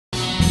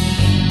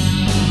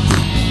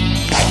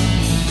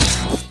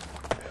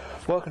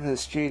Welcome to the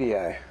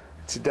studio.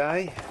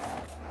 Today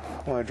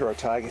I want to draw a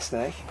tiger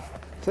snake.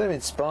 So I'm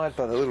inspired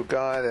by the little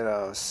guy that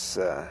I was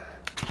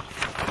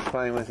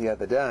playing with the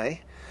other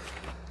day,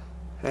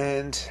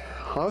 and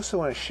I also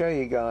want to show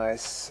you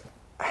guys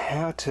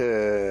how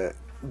to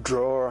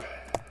draw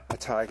a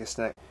tiger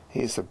snake.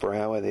 Here's the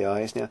brow where the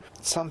eye is. Now,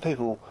 some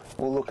people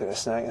will look at a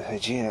snake and say,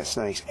 gee, that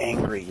snake's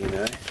angry, you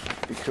know,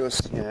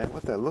 because, you know,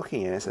 what they're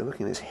looking at is they're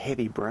looking at this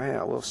heavy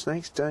brow. Well,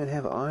 snakes don't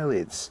have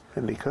eyelids,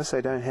 and because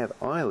they don't have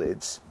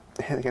eyelids,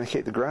 they're going to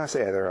keep the grass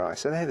out of their eyes.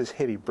 So they have this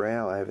heavy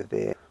brow over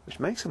there, which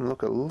makes them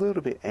look a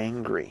little bit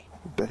angry.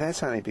 But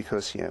that's only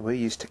because, you know, we're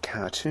used to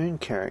cartoon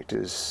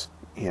characters.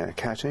 You know,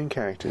 cartoon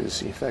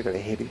characters, if they've got a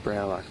heavy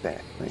brow like that,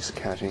 it makes the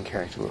cartoon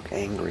character look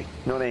angry.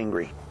 Not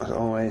angry. I was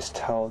always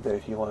told that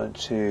if you wanted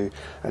to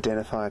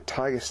identify a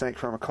tiger snake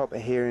from a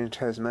copperhead here in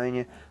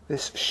Tasmania,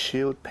 this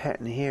shield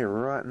pattern here,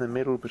 right in the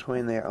middle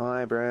between their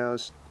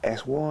eyebrows,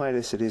 as wide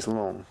as it is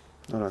long.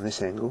 Not on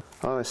this angle.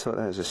 I always thought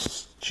that was a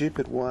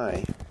stupid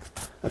way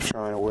of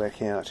trying to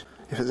work out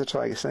if it's a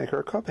tiger snake or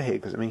a copperhead,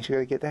 because it means you've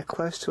got to get that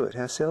close to it.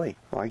 How silly.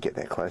 Well, I get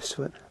that close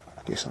to it.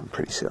 I guess I'm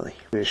pretty silly.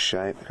 This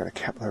shape, I've got a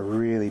couple of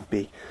really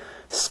big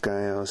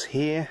scales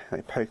here.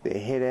 They poke their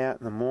head out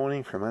in the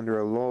morning from under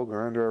a log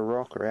or under a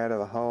rock or out of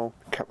the hole.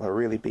 A couple of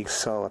really big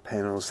solar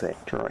panels there.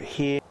 Right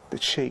here, the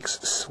cheeks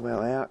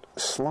swell out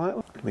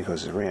slightly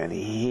because around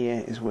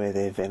here is where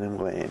their venom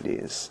gland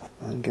is.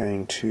 I'm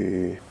going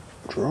to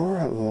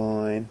draw a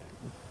line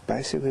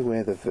basically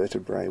where the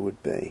vertebrae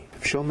would be.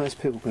 I'm sure most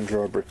people can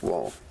draw a brick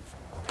wall.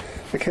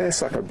 Okay,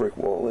 it's like a brick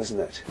wall, isn't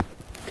it?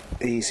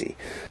 Easy.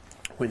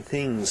 When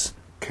things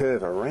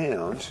curve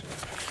around,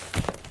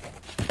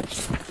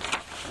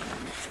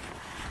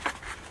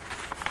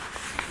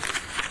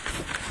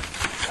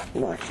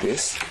 like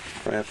this,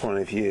 from our point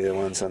of view, the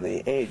ones on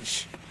the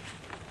edge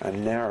are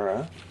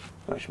narrow,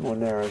 much more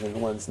narrow than the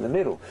ones in the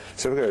middle.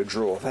 So we've got to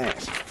draw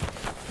that.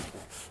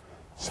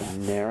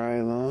 Some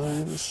narrow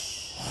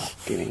lines,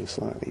 getting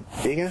slightly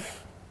bigger,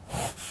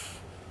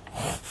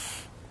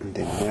 and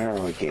then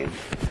narrow again.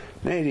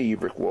 Now do your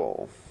brick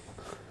wall.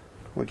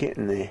 We're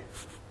getting there.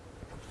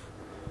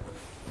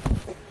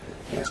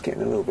 It's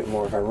getting a little bit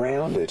more of a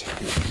rounded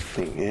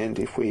thing, and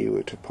if we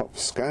were to pop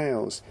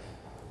scales,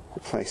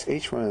 replace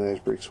each one of those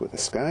bricks with a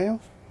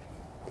scale,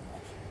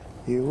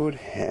 you would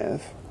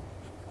have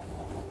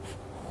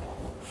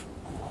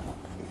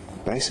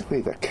basically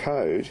the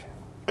code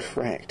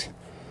cracked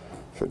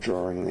for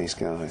drawing these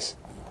guys.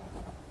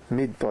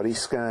 Mid-body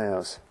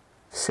scales,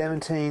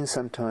 17,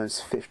 sometimes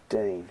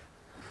 15.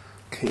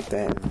 Keep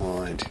that in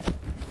mind.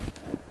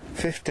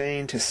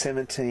 15 to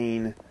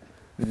 17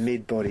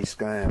 mid-body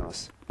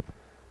scales.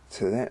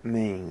 So that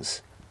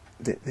means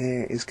that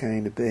there is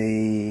going to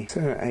be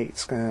 8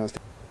 scales.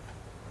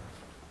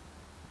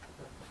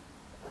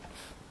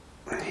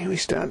 And here we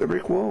start the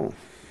brick wall.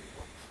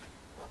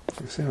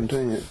 So I'm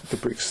doing the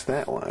bricks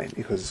that way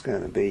because it's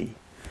going to be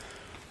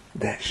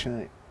that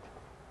shape.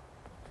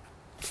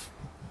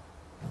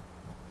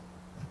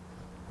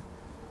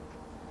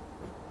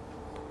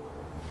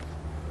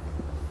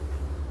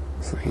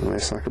 It's looking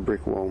less like a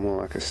brick wall,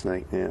 more like a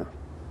snake now.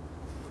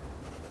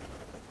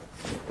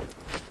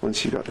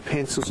 Once you've got the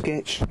pencil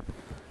sketch,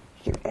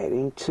 you can add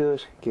ink to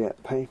it, get out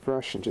the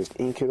paintbrush and just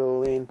ink it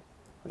all in.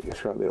 You can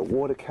throw a bit of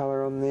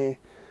watercolour on there.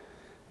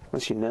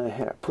 Once you know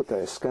how to put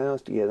those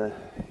scales together,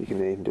 you can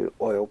even do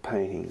oil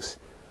paintings.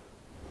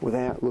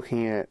 Without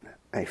looking at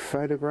a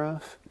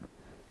photograph,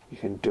 you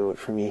can do it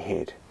from your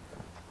head.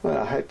 Well,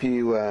 I hope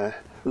you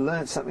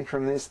learned something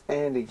from this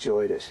and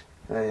enjoyed it.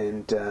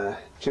 And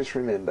just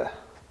remember,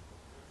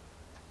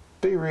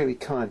 be really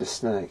kind to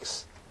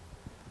snakes.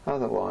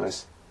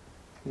 Otherwise,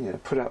 you know,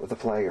 put up with the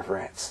plague of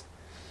rats.